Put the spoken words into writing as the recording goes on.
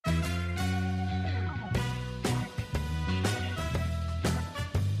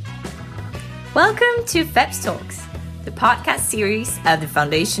Welcome to FEPS Talks, the podcast series of the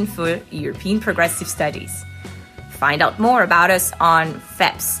Foundation for European Progressive Studies. Find out more about us on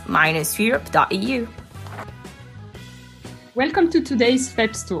feps-europe.eu. Welcome to today's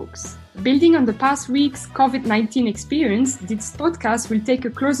FEPS Talks. Building on the past week's COVID-19 experience, this podcast will take a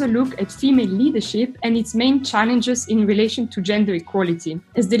closer look at female leadership and its main challenges in relation to gender equality.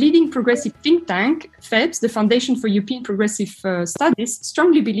 As the leading progressive think tank, FEPS, the Foundation for European Progressive Studies,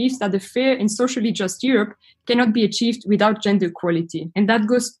 strongly believes that a fair and socially just Europe cannot be achieved without gender equality. And that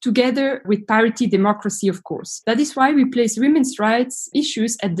goes together with parity democracy, of course. That is why we place women's rights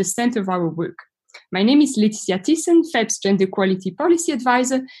issues at the center of our work. My name is Laeticia Thissen, FEPS Gender Equality Policy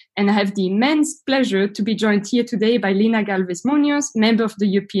Advisor, and I have the immense pleasure to be joined here today by Lina Gálvez Muñoz, member of the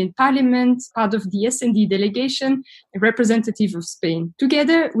European Parliament, part of the S&D delegation, a representative of Spain.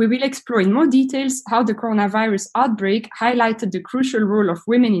 Together, we will explore in more details how the coronavirus outbreak highlighted the crucial role of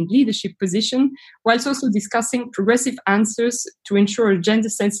women in leadership positions, whilst also discussing progressive answers to ensure a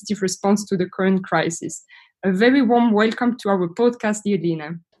gender-sensitive response to the current crisis. A very warm welcome to our podcast, dear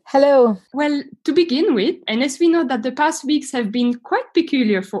Lina. Hello. Well, to begin with, and as we know that the past weeks have been quite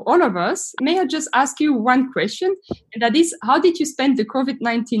peculiar for all of us, may I just ask you one question? And that is, how did you spend the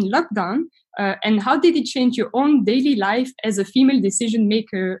COVID-19 lockdown? And how did it change your own daily life as a female decision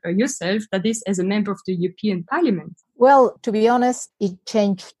maker yourself, that is, as a member of the European Parliament? Well, to be honest, it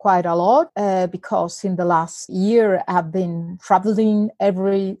changed quite a lot because in the last year, I've been traveling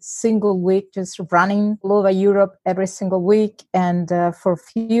every single week, just running all over Europe every single week. And for a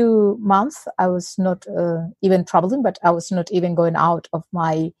few months, I was not even traveling, but I was not even going out of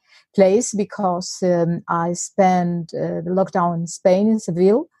my place because I spent the lockdown in Spain, in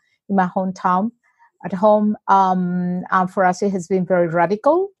Seville, in my hometown. At home, and for us, it has been very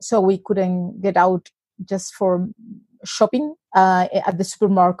radical. So we couldn't get out just for shopping at the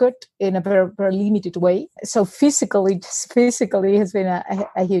supermarket in a very, very limited way. So physically has been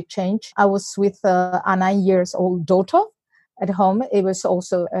a huge change. I was with a 9-year-old daughter at home. It was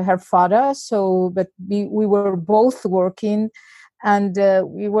also her father. But we were both working and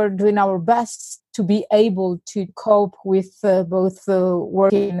we were doing our best to be able to cope with both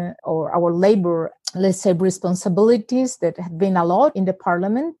working or our labor, let's say, responsibilities that have been a lot in the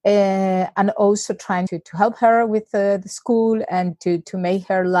parliament, and also trying to help her with the school and to make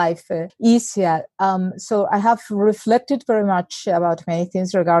her life easier. So I have reflected very much about many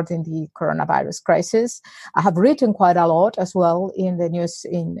things regarding the coronavirus crisis. I have written quite a lot as well in the news,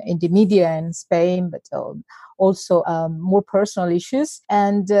 in the media in Spain, but also more personal issues.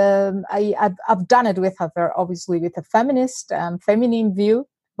 And I've done it with obviously with a feminist, feminine view,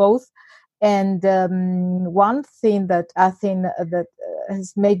 both. And one thing that I think that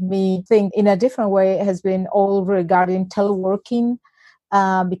has made me think in a different way has been all regarding teleworking,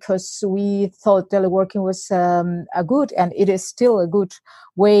 because we thought teleworking was a good, and it is still a good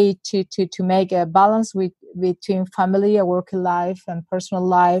way to make a balance between family, a working life, and personal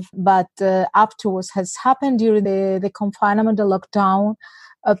life. But afterwards has happened during the confinement, the lockdown.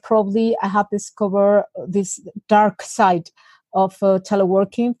 Probably I have discovered this dark side of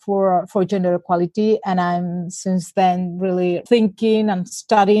teleworking for gender equality, and I'm since then really thinking and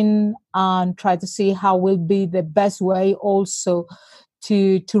studying and try to see how will be the best way also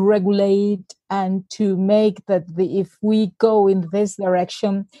to regulate and to make that if we go in this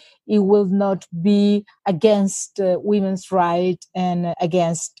direction, it will not be against women's rights and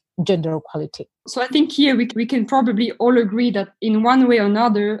against gender equality. So I think here we can probably all agree that in one way or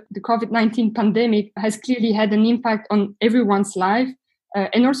another, the COVID-19 pandemic has clearly had an impact on everyone's life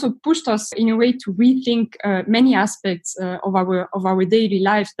and also pushed us in a way to rethink many aspects of our daily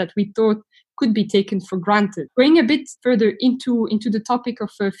lives that we thought could be taken for granted. Going a bit further into the topic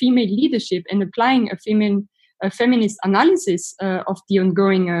of female leadership and applying a feminist analysis of the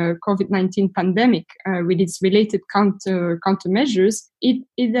ongoing COVID-19 pandemic with its related countermeasures,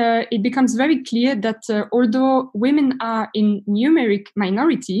 it becomes very clear that although women are in numeric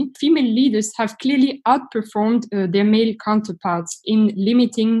minority, female leaders have clearly outperformed their male counterparts in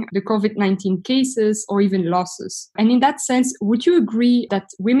limiting the COVID-19 cases or even losses. And in that sense, would you agree that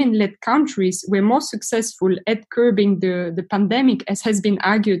women-led countries were more successful at curbing the pandemic, as has been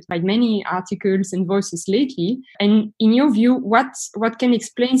argued by many articles and voices lately? And in your view, what can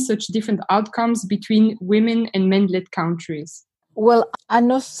explain such different outcomes between women and men-led countries? Well, I'm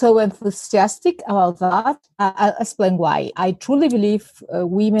not so enthusiastic about that. I'll explain why. I truly believe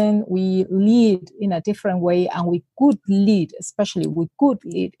women, we lead in a different way, and we could lead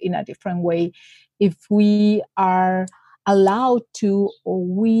in a different way if we are allowed to, or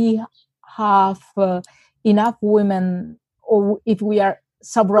we have enough women, or if we are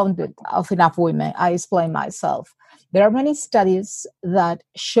surrounded of enough women. I explain myself. There are many studies that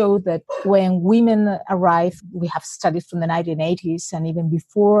show that when women arrive, we have studies from the 1980s and even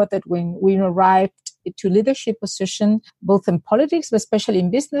before that, when women arrived to leadership position, both in politics, but especially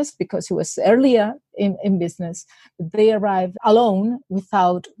in business, because it was earlier in business, they arrive alone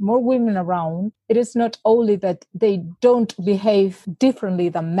without more women around. It is not only that they don't behave differently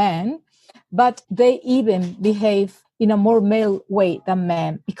than men, but they even behave in a more male way than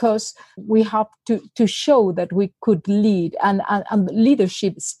men, because we have to show that we could lead, and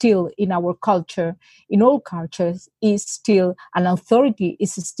leadership still in our culture, in all cultures, is still, an authority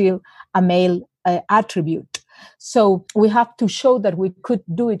is still a male attribute. So we have to show that we could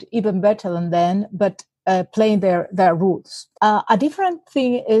do it even better than them, but playing their rules. A different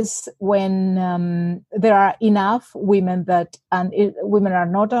thing is when there are enough women women are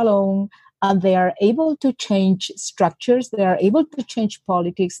not alone, and they are able to change structures, they are able to change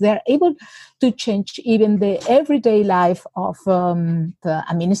politics, they are able to change even the everyday life of a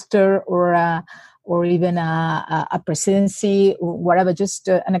minister or even a presidency, or whatever. Just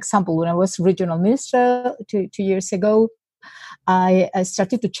an example, when I was regional minister 2 years ago, I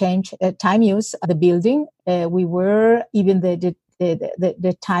started to change time use at the building. We were, even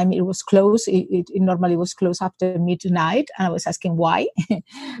the time it was closed, it normally was closed after midnight. And I was asking why. And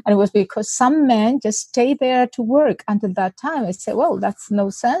it was because some men just stay there to work until that time. I said, well, that's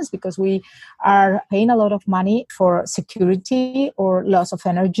no sense, because we are paying a lot of money for security or loss of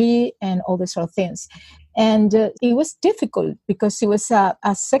energy and all these sort of things. And it was difficult because it was a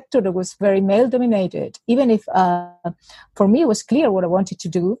sector that was very male dominated. Even if for me it was clear what I wanted to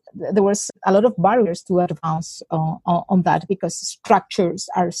do, there was a lot of barriers to advance on that, because structures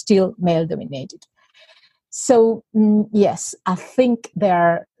are still male dominated. So yes, I think there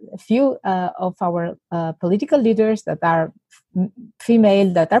are a few of our political leaders that are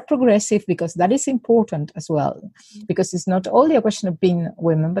female, that are progressive, because that is important as well, because it's not only a question of being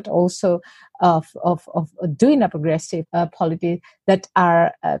women, but also of doing a progressive polity that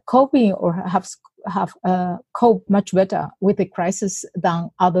are coping or have coped much better with the crisis than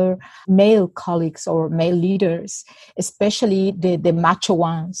other male colleagues or male leaders, especially the macho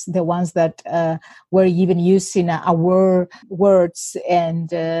ones, the ones that were even using our words and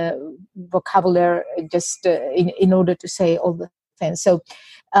vocabulary just in order to say all the things. So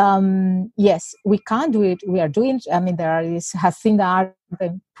yes, we can do it. We are doing it. I mean, there is Jacinda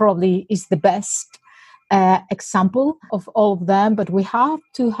Ardern probably is the best example of all of them, but we have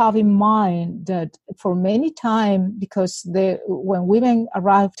to have in mind that for many time, because when women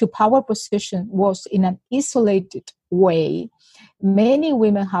arrived to power position was in an isolated way, many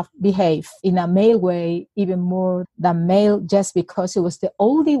women have behaved in a male way even more than male, just because it was the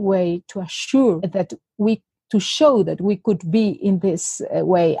only way to assure that to show that we could be in this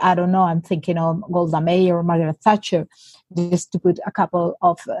way. I don't know, I'm thinking of Golda Meir or Margaret Thatcher, just to put a couple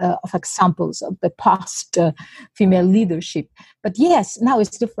of examples of the past female leadership. But yes, now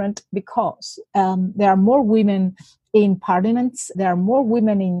it's different because there are more women in parliaments, there are more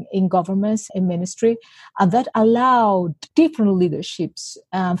women in governments, in ministry, and that allowed different leaderships,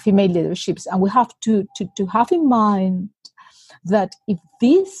 female leaderships. And we have to have in mind that if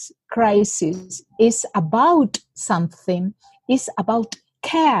this crisis is about something, it's about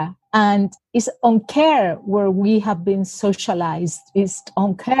care, and it's on care where we have been socialized, it's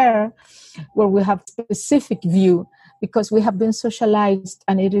on care where we have specific view, because we have been socialized,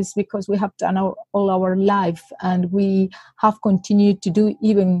 and it is because we have done all our life, and we have continued to do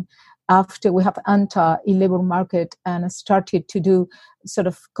even after we have entered a labor market and started to do sort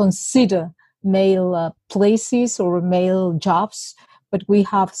of consider male places or male jobs, but we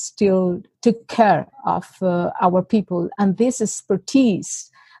have still took care of our people. And this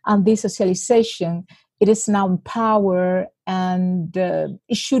expertise and this socialization, it is now in power, and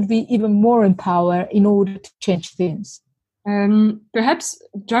it should be even more in power in order to change things. Perhaps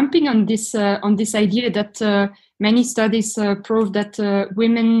jumping on this idea that many studies prove that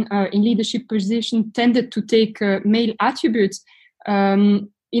women in leadership positions tended to take male attributes.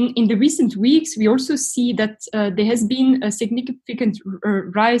 In the recent weeks, we also see that there has been a significant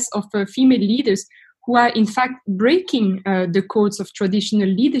rise of female leaders who are in fact breaking the codes of traditional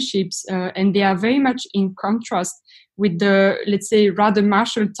leaderships, and they are very much in contrast with the, let's say, rather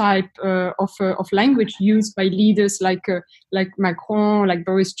martial type of language used by leaders like Macron, like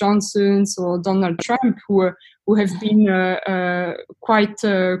Boris Johnson, or Donald Trump, who have been quite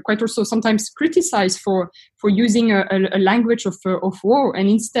also sometimes criticized for using a language of war. And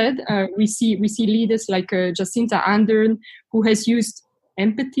instead, we see leaders like Jacinda Ardern, who has used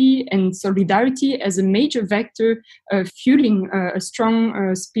empathy and solidarity as a major vector, fueling a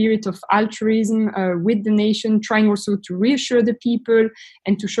strong spirit of altruism with the nation, trying also to reassure the people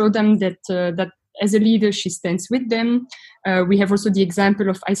and to show them that as a leader, she stands with them. We have also the example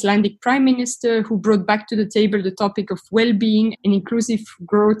of Icelandic Prime Minister who brought back to the table the topic of well-being and inclusive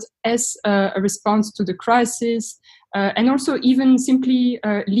growth as a response to the crisis. And also even simply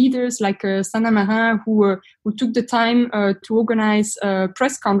leaders like Sanna Marin who took the time to organize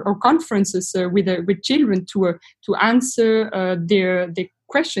press conferences with children to answer their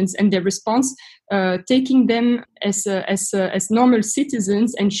questions and their response, taking them as normal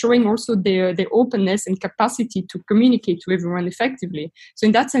citizens and showing also their openness and capacity to communicate to everyone effectively. So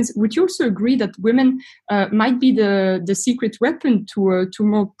in that sense, would you also agree that women might be the secret weapon to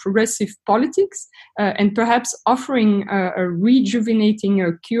more progressive politics and perhaps offering a rejuvenating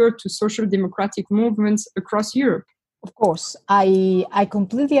cure to social democratic movements across Europe? Of course, I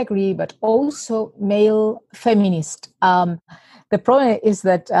completely agree, but also male feminist. The problem is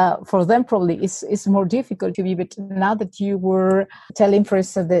that for them probably it's more difficult to be. But now that you were telling, for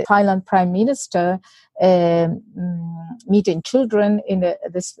instance, the Thailand Prime Minister meeting children in the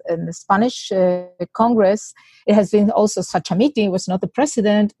Spanish Congress, it has been also such a meeting. It was not the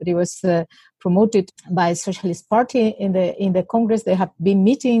president, but it was promoted by a Socialist Party in the Congress. They have been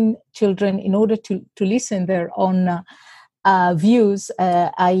meeting children in order to listen their own views.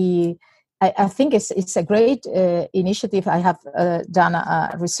 I think it's a great initiative. I have done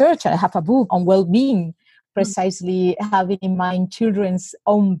research. I have a book on well-being, precisely having in mind children's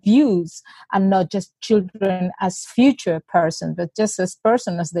own views and not just children as future persons, but just as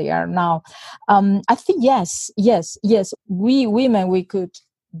persons as they are now. I think yes. We women, we could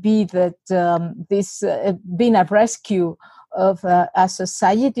be that this being a rescue of a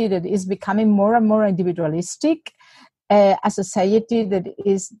society that is becoming more and more individualistic. A society that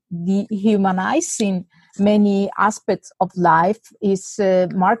is dehumanizing many aspects of life, is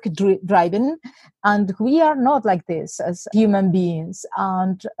market-driven, and we are not like this as human beings.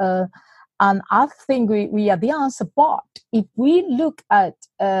 And I think we are the answer. But if we look at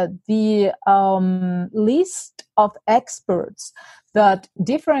the list of experts that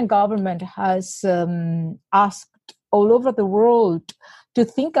different government has asked all over the world to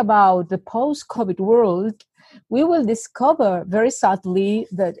think about the post-COVID world, we will discover very sadly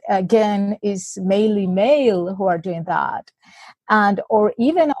that again is mainly male who are doing that. And or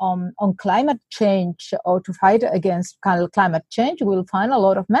even on climate change or to fight against climate change, we'll find a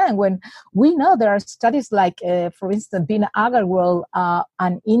lot of men. When we know there are studies like, for instance, Bina Agarwal,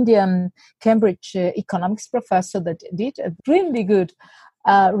 an Indian Cambridge economics professor that did a really good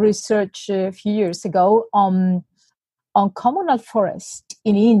research a few years ago on communal forest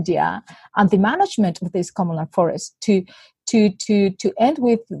in India and the management of this communal forest to end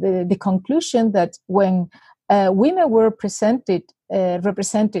with the conclusion that when women were represented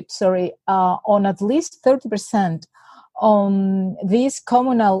on at least 30% on this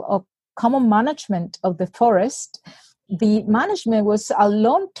common management of the forest, the management was a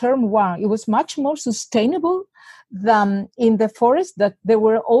long-term one. It was much more sustainable than in the forest that there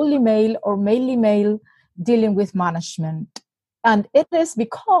were only male or mainly male dealing with management. And it is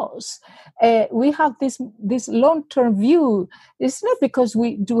because we have this long-term view. It's not because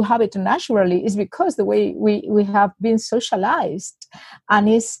we do have it naturally. It's because the way we have been socialized. And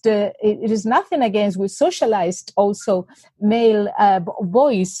it is nothing against, we socialized also male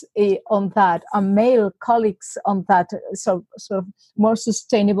boys on that, and male colleagues on that sort of more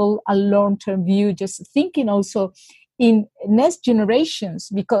sustainable and long-term view, just thinking also in next generations,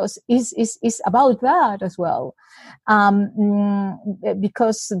 because it's about that as well.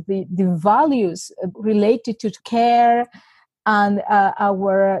 Because the values related to care and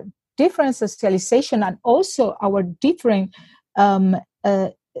our different socialization and also our different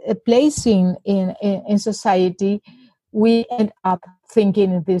placing in society, we end up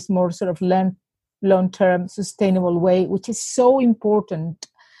thinking in this more sort of long-term sustainable way, which is so important,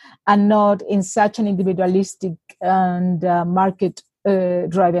 and not in such an individualistic and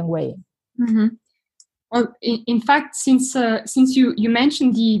market-driven way. Mm-hmm. Well, in fact, since you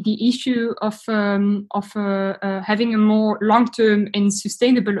mentioned the issue of having a more long-term and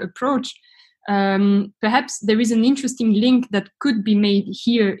sustainable approach, perhaps there is an interesting link that could be made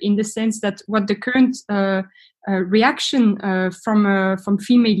here, in the sense that what the current reaction from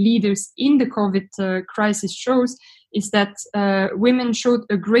female leaders in the COVID crisis shows is that women showed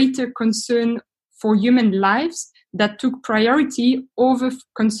a greater concern for human lives that took priority over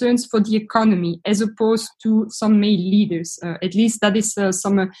concerns for the economy, as opposed to some male leaders. At least that is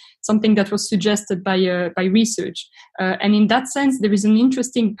something that was suggested by research. And in that sense, there is an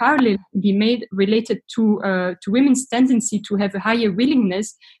interesting parallel to be made related to women's tendency to have a higher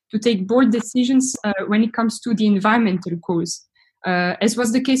willingness to take bold decisions when it comes to the environmental cause. As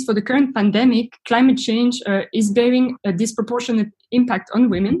was the case for the current pandemic, climate change is bearing a disproportionate impact on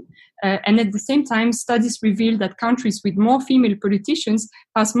women. And at the same time, studies reveal that countries with more female politicians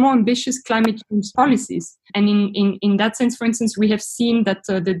pass more ambitious climate change policies. And in that sense, for instance, we have seen that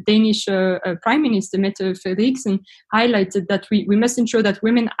the Danish Prime Minister, Mette Frederiksen, highlighted that we must ensure that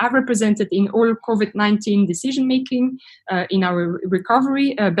women are represented in all COVID-19 decision-making in our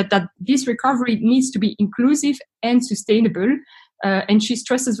recovery, but that this recovery needs to be inclusive and sustainable. And she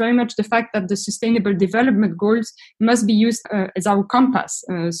stresses very much the fact that the Sustainable Development Goals must be used as our compass,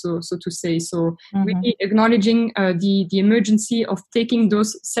 so to say. So really acknowledging the emergency of taking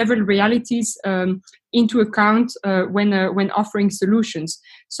those several realities into account when offering solutions.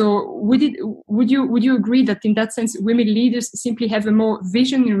 So would you agree that in that sense, women leaders simply have a more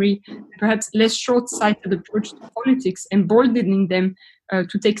visionary, perhaps less short-sighted approach to politics, emboldening them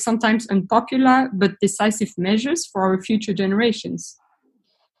to take sometimes unpopular but decisive measures for our future generations?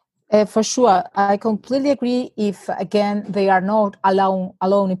 For sure. I completely agree if, again, they are not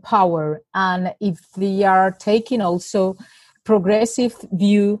alone in power, and if they are taking also progressive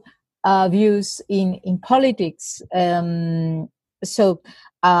views in politics.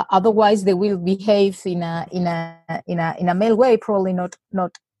 Otherwise they will behave in a male way, probably not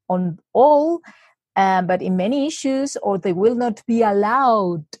on all, but in many issues, or they will not be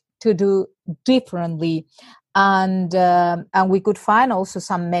allowed to do differently. And we could find also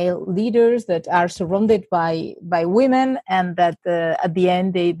some male leaders that are surrounded by women, and that at the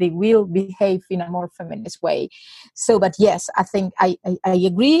end they will behave in a more feminist way. So, but yes, I think I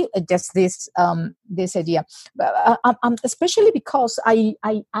agree. Just this idea, but, especially because I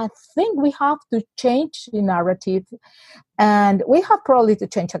think we have to change the narrative. And we have probably to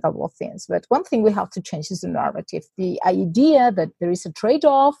change a couple of things. But one thing we have to change is the narrative. The idea that there is a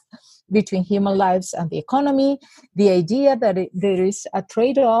trade-off between human lives and the economy. The idea that there is a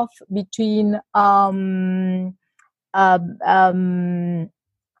trade-off between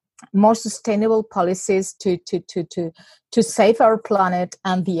more sustainable policies to save our planet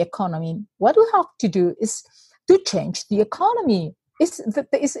and the economy. What we have to do is to change the economy. It's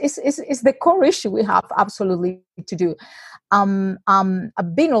the core issue we have absolutely to do.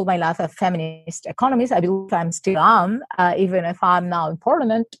 I've been all my life a feminist economist. I believe I'm still am, even if I'm now in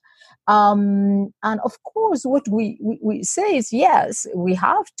Parliament. And of course, what we say is, yes, we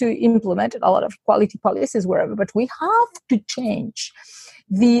have to implement a lot of quality policies wherever, but we have to change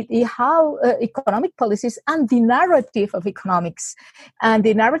how economic policies and the narrative of economics. And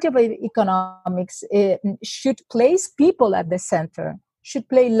the narrative of economics should place people at the center, should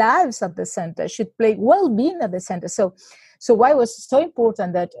play lives at the center, should play well-being at the center. So why was it so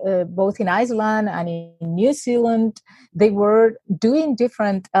important that both in Iceland and in New Zealand, they were doing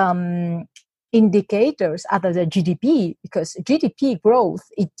different indicators other than GDP, because GDP growth,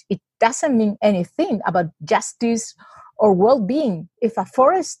 it doesn't mean anything about justice or well-being. If a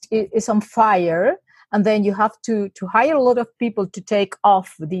forest is on fire, and then you have to hire a lot of people to take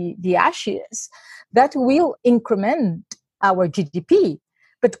off the ashes, that will increment our GDP.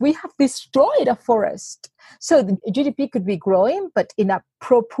 But we have destroyed a forest. So the GDP could be growing, but in a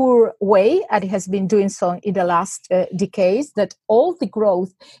proper way, and it has been doing so in the last decades, that all the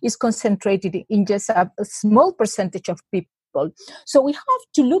growth is concentrated in just a small percentage of people. So we have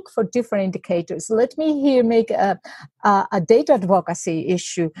to look for different indicators. Let me here make a data advocacy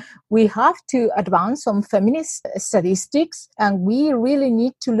issue. We have to advance on feminist statistics, and we really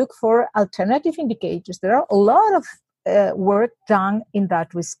need to look for alternative indicators. There are a lot of work done in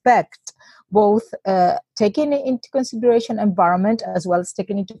that respect, both taking into consideration environment as well as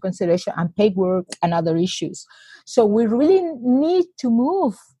taking into consideration unpaid work and other issues. So we really need to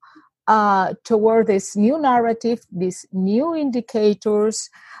move toward this new narrative, these new indicators,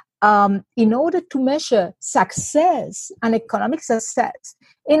 in order to measure success and economic success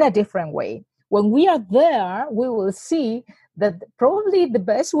in a different way. When we are there, we will see that probably the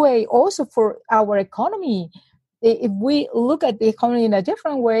best way also for our economy, if we look at the economy in a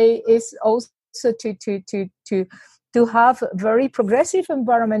different way, is also to have very progressive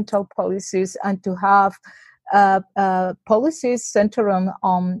environmental policies, and to have policies centered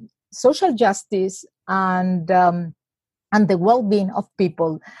on social justice and the well-being of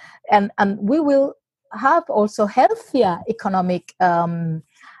people, and we will have also healthier economic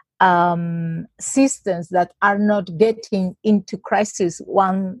systems that are not getting into crisis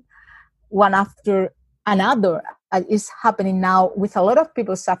one after another is happening now with a lot of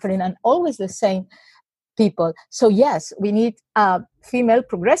people suffering and always the same people. So yes, we need female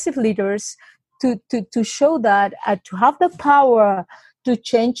progressive leaders to show that, to have the power to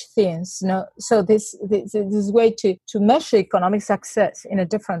change things. So this way to measure economic success in a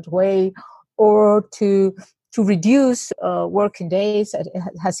different way, or to reduce working days, as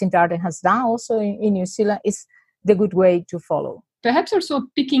Darden has done also in New Zealand, is the good way to follow. Perhaps also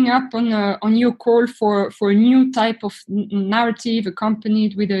picking up on your call for a new type of narrative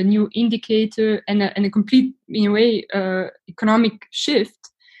accompanied with a new indicator and a complete, in a way, economic shift.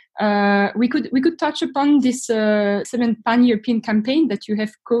 We could touch upon this 7th Pan-European campaign that you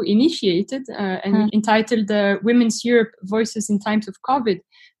have co-initiated and entitled Women's Europe Voices in Times of COVID,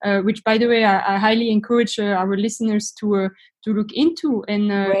 which, by the way, I highly encourage our listeners to look into.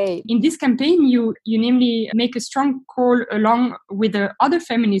 And in this campaign, you namely make a strong call along with other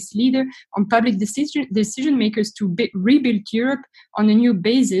feminist leaders on public decision makers to rebuild Europe on a new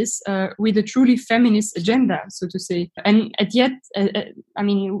basis with a truly feminist agenda, so to say. And yet,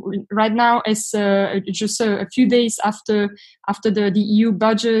 right now, as just a few days after the EU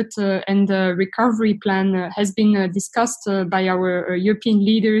budget and the recovery plan has been discussed by our European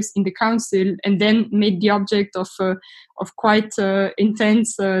leaders in the Council, and then made the object of quite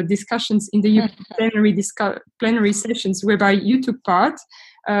intense discussions in the plenary sessions whereby you took part.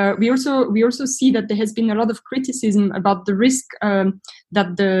 We also see that there has been a lot of criticism about the risk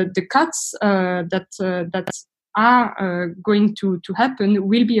that the cuts that are going to happen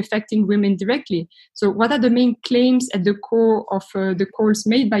will be affecting women directly. So what are the main claims at the core of the calls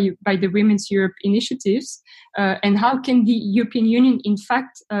made by the Women's Europe initiatives, and how can the European Union in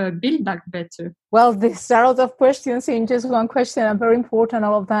fact build back better? Well, these are a lot of questions in just one question, and very important,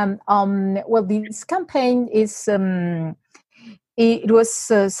 all of them. Well, this campaign is it was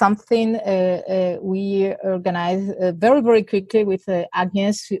something we organized very, very quickly with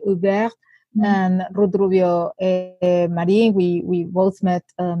Agnès Hubert and Ruth Rubio Marin. We both met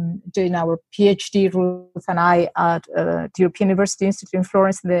during our PhD, Ruth and I, at the European University Institute in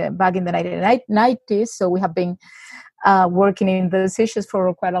Florence back in the 1990s. So we have been working in those issues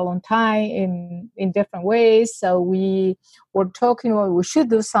for quite a long time in different ways. So we were talking, well, we should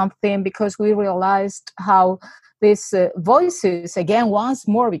do something, because we realized how these voices, again, once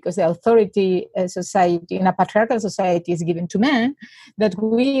more, because the authority society in a patriarchal society is given to men, that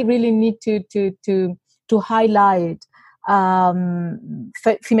we really need to highlight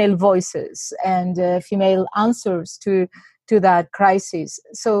female voices and female answers to that crisis.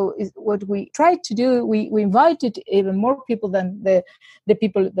 So what we tried to do, we invited even more people than the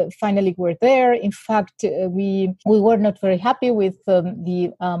people that finally were there. In fact, we were not very happy with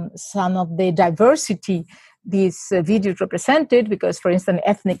some of the diversity these videos represented, because, for instance,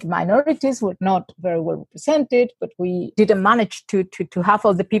 ethnic minorities were not very well represented, but we didn't manage to have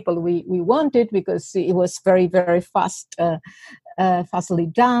all the people we wanted, because it was very, very fastly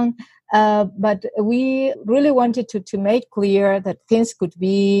done. But we really wanted to make clear that things could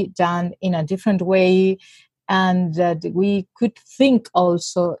be done in a different way, and that we could think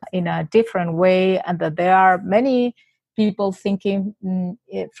also in a different way, and that there are many people thinking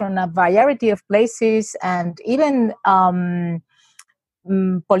from a variety of places, and even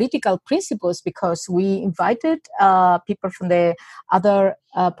political principles, because we invited people from the other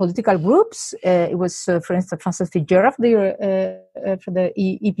political groups. It was, for instance, Francis Fitzgerald for the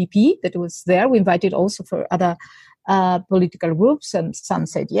EPP that was there. We invited also for other political groups, and some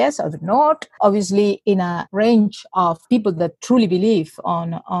said yes, others not. Obviously, in a range of people that truly believe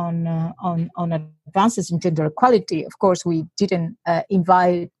on advances in gender equality. Of course, we didn't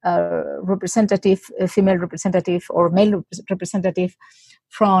invite a female representative or male representative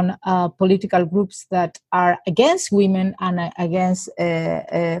from political groups that are against women and against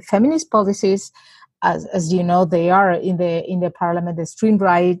feminist policies. As you know, they are in the parliament, the extreme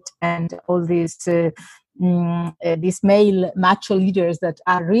right, and all these male macho leaders that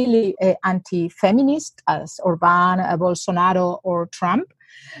are really anti-feminist, as Orbán, Bolsonaro, or Trump.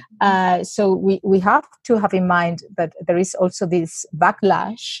 So we have to have in mind that there is also this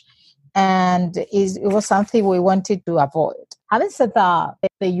backlash, and it was something we wanted to avoid. Having said that,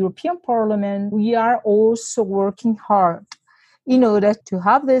 the European Parliament, we are also working hard in order to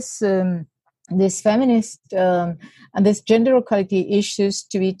have this feminist and this gender equality issues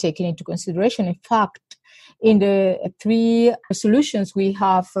to be taken into consideration. In fact, in the 3 resolutions we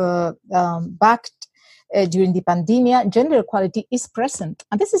have backed during the pandemic, gender equality is present.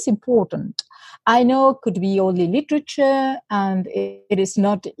 And this is important. I know it could be only literature and it is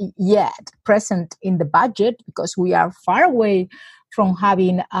not yet present in the budget because we are far away from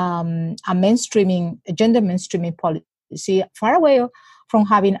having a gender mainstreaming policy, far away from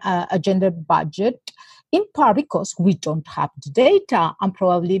having a gender budget, in part because we don't have the data and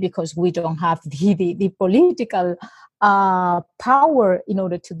probably because we don't have the political power in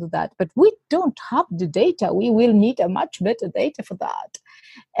order to do that. But we don't have the data. We will need a much better data for that.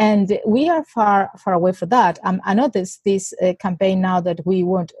 And we are far away from that. I know this campaign now that we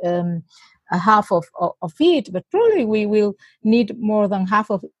want half of it, but probably we will need more than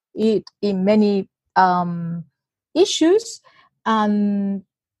half of it in many issues. And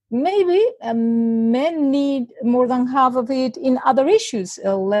maybe men need more than half of it in other issues.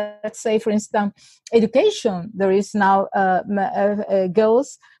 Let's say, for instance, education. There is now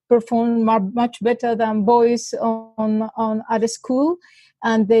girls perform much better than boys at a school,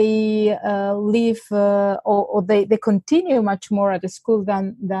 and they live or they continue much more at the school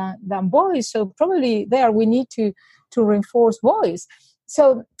than boys. So probably there we need to reinforce boys.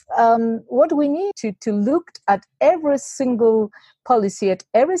 So what we need to look at every single policy, at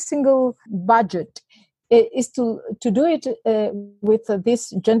every single budget, is to do it with these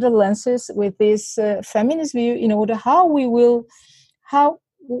gender lenses, with this feminist view, in order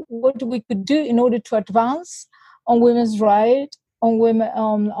what we could do in order to advance on women's rights, on women,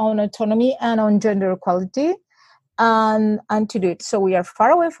 on autonomy, and on gender equality, and to do it. So we are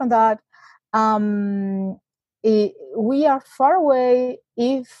far away from that. We are far away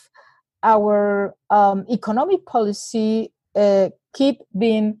if our economic policy keep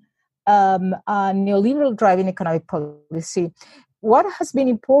being a neoliberal driving economic policy. What has been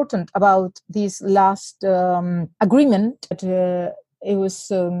important about this last agreement that it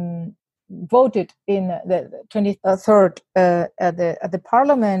was voted in the 23rd at the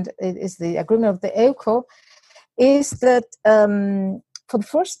Parliament, is the agreement of the EUCO, is that for the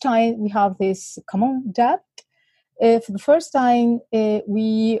first time we have this common debt. For the first time,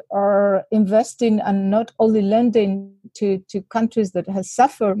 we are investing and not only lending to countries that have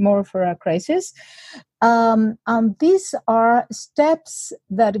suffered more for a crisis. And these are steps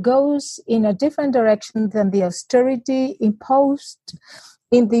that goes in a different direction than the austerity imposed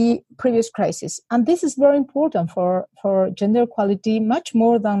in the previous crisis. And this is very important for gender equality, much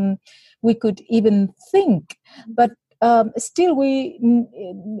more than we could even think. But still, we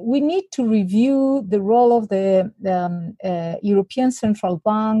need to review the role of the European Central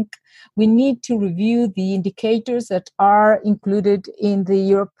Bank. We need to review the indicators that are included in the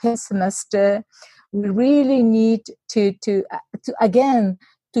European semester. We really need to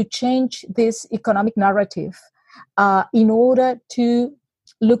change this economic narrative in order to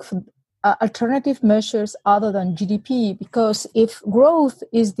look for alternative measures other than GDP, because if growth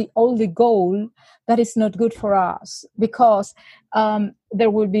is the only goal, that is not good for us, because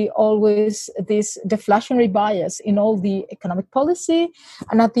there will be always this deflationary bias in all the economic policy,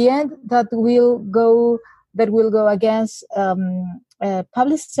 and at the end that will go against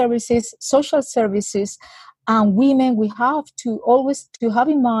public services, social services, and women. We have to always to have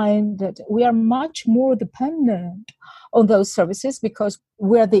in mind that we are much more dependent on those services because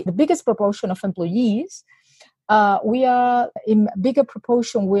we are the biggest proportion of employees. We are in bigger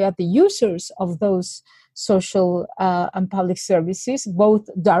proportion. We are the users of those social and public services, both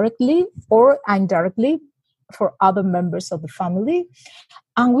directly or indirectly for other members of the family.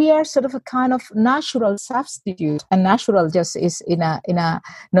 And we are sort of a kind of natural substitute, and natural just is in a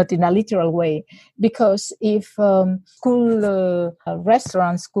not in a literal way, because if school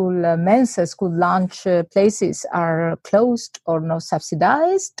restaurants, school mensa, school lunch places are closed or not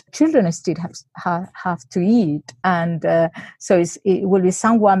subsidized, children still have to eat, and so it will be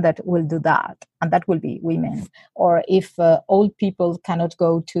someone that will do that, and that will be women. Or if old people cannot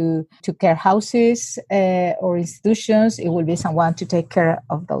go to care houses or institutions, it will be someone to take care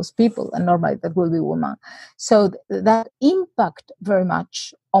of those people, and normally that will be women. So that impact very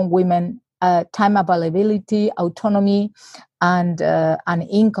much on women, time availability, autonomy, and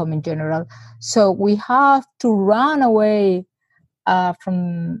income in general. So we have to run away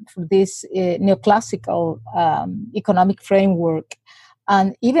from this neoclassical economic framework.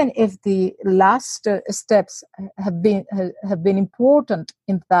 And even if the last steps have been important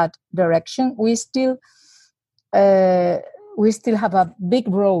in that direction, we still have a big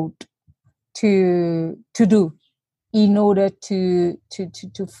road to do in order to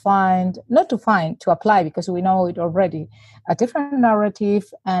apply, because we know it already, a different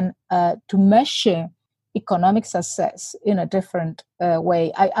narrative, and to measure economic success in a different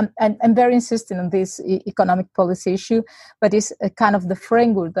way. I'm very insistent on this economic policy issue, but it's a kind of the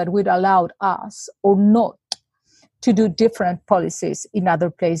framework that would allow us or not to do different policies in other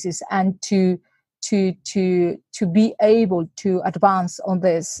places and to be able to advance on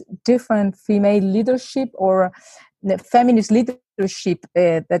this different female leadership or the feminist leadership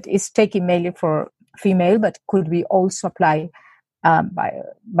that is taken mainly for female, but could be also applied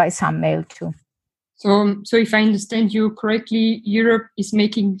by some male too. So if I understand you correctly, Europe is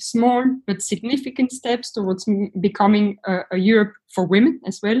making small but significant steps towards becoming a Europe for women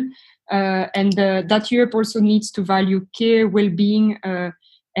as well. And that Europe also needs to value care, well-being,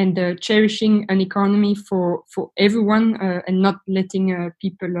 and cherishing an economy for everyone and not letting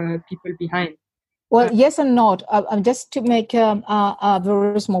people behind. Well, yes and no. Just to make a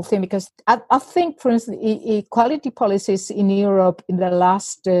very small thing, because I think, for instance, equality policies in Europe in the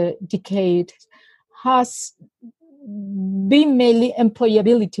last decade has been mainly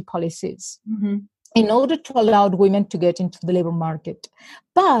employability policies in order to allow women to get into the labor market,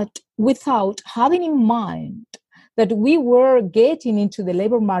 but without having in mind that we were getting into the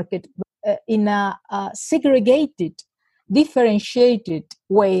labor market in a segregated, differentiated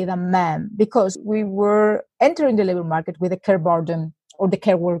way than men, because we were entering the labor market with a care burden or the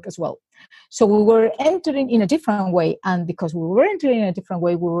care work as well. So we were entering in a different way, and because we were entering in a different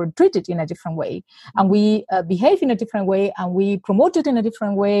way, we were treated in a different way, and we behaved in a different way, and we promoted in a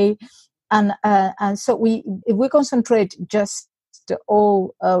different way, and so if we concentrate just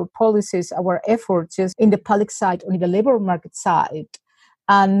all our policies, our efforts just in the public side or in the labor market side,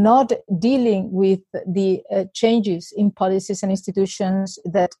 and not dealing with the changes in policies and institutions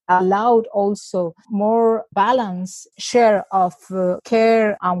that allowed also more balanced share of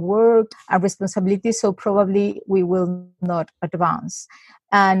care and work and responsibility. So probably we will not advance.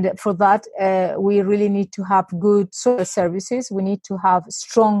 And for that, we really need to have good social services. We need to have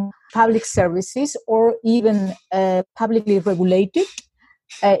strong public services or even publicly regulated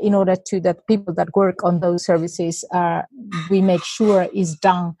in order to that people that work on those services, we make sure is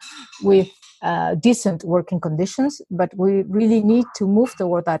done with decent working conditions. But we really need to move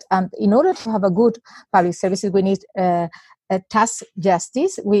toward that. And in order to have a good public services, we need tax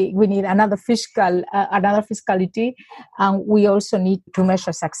justice. We need another fiscality, and we also need to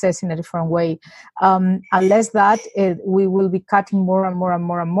measure success in a different way. Unless that, we will be cutting more and more and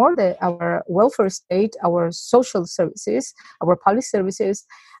more and more our welfare state, our social services, our public services.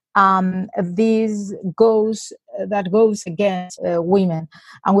 This goes against women,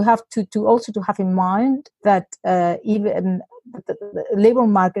 and we have to also have in mind that even the labor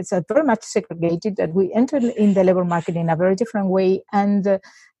markets are very much segregated, that we enter in the labor market in a very different way, and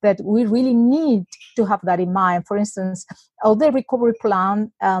that we really need to have that in mind. For instance, all the recovery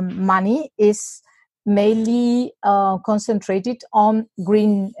plan money is mainly concentrated on the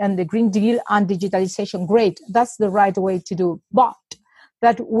Green Deal and digitalization. Great, that's the right way to do, but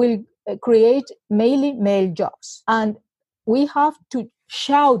that will create mainly male jobs, and we have to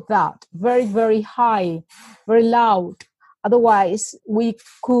shout that very, very high, very loud. Otherwise, we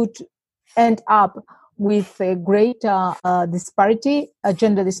could end up with a great disparity, a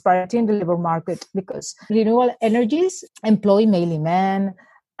gender disparity in the labor market, because renewable energies employ mainly men,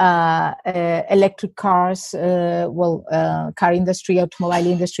 electric cars, car industry, automobile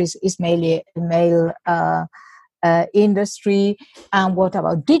industries is mainly male industry. And what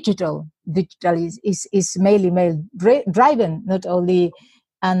about digital? Digital is mainly male driven, not only.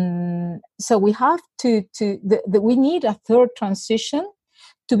 And so we have we need a third transition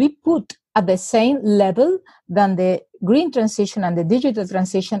to be put at the same level than the green transition and the digital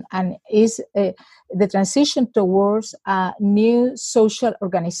transition, and is the transition towards a new social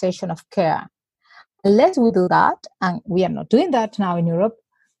organization of care. Unless we do that, and we are not doing that now in Europe,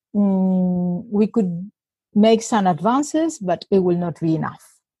 we could make some advances, but it will not be enough.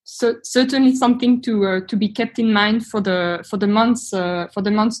 So certainly something to be kept in mind for the months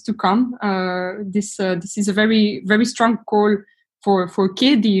to come. This is a very, very strong call for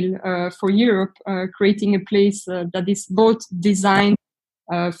care deal for Europe, creating a place that is both designed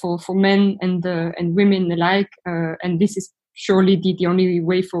for men and women alike, and this is surely the only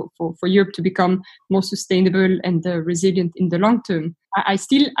way for Europe to become more sustainable and resilient in the long term. I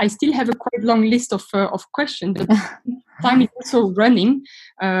still have a quite long list of questions, but time is also running.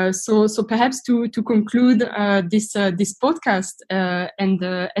 So perhaps to conclude this podcast, and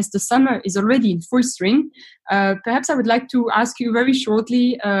as the summer is already in full swing, perhaps I would like to ask you very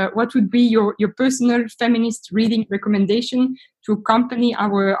shortly what would be your personal feminist reading recommendation to accompany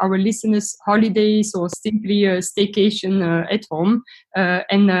our listeners' holidays or simply a staycation at home.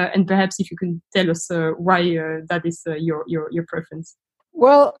 And perhaps if you can tell us why that is your preference.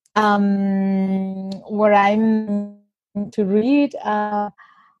 Well, where I'm to read, I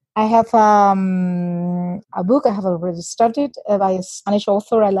have a book I have already started by a Spanish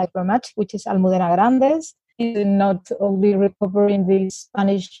author I like very much, which is Almudena Grandes. He's not only recovering the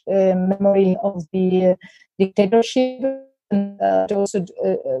Spanish memory of the dictatorship, but also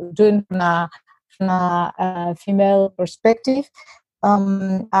doing from a female perspective.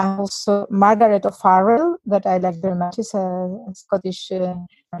 Also, Margaret O'Farrell, that I like very much, is a Scottish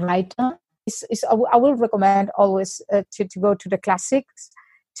writer. I will recommend always to go to the classics,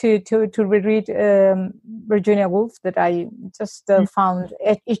 to reread Virginia Woolf, that I just found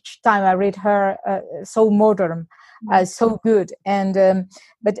each time I read her so modern, so good. And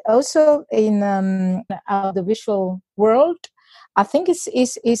but also in the visual world, I think it's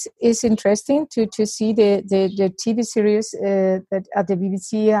interesting to see the TV series that at the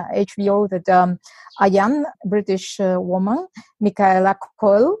BBC HBO that a young British woman, Michaela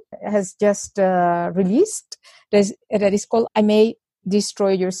Coel, has just released. That is called "I May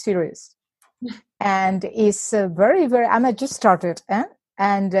Destroy Your Series," and it's very, very. I just started,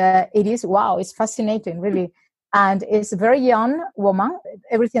 and it is it's fascinating, really. And it's a very young woman.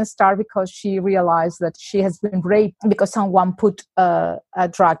 Everything started because she realized that she has been raped because someone put a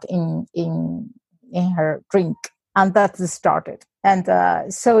drug in her drink, and that started. And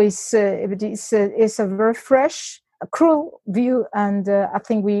so it's a very fresh, cruel view, and I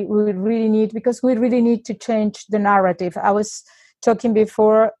think we really need, because we really need to change the narrative. I was talking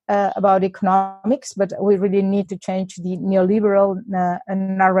before about economics, but we really need to change the neoliberal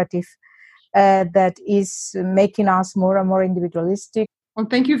narrative that is making us more and more individualistic. Well,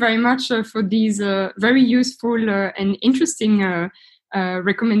 thank you very much for these very useful and interesting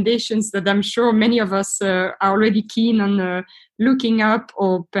recommendations that I'm sure many of us are already keen on looking up,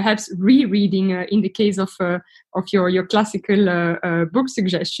 or perhaps rereading in the case of your classical book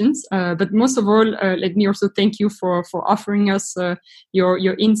suggestions. But most of all, let me also thank you for offering us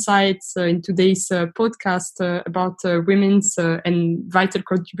your insights in today's podcast about women's and vital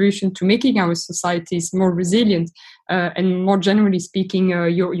contribution to making our societies more resilient, and more generally speaking,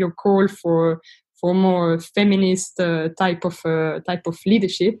 your call for more feminist type of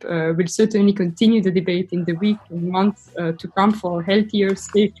leadership. We'll certainly continue the debate in the week and months to come for a healthier,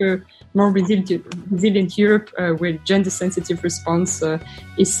 safer, more resilient Europe, where gender-sensitive response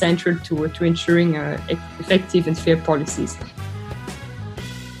is central to ensuring effective and fair policies.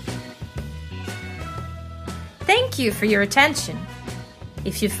 Thank you for your attention.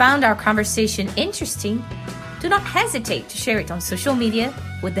 If you found our conversation interesting, do not hesitate to share it on social media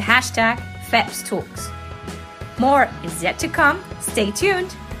with the hashtag FEPS Talks. More is yet to come. Stay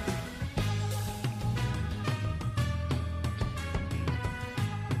tuned.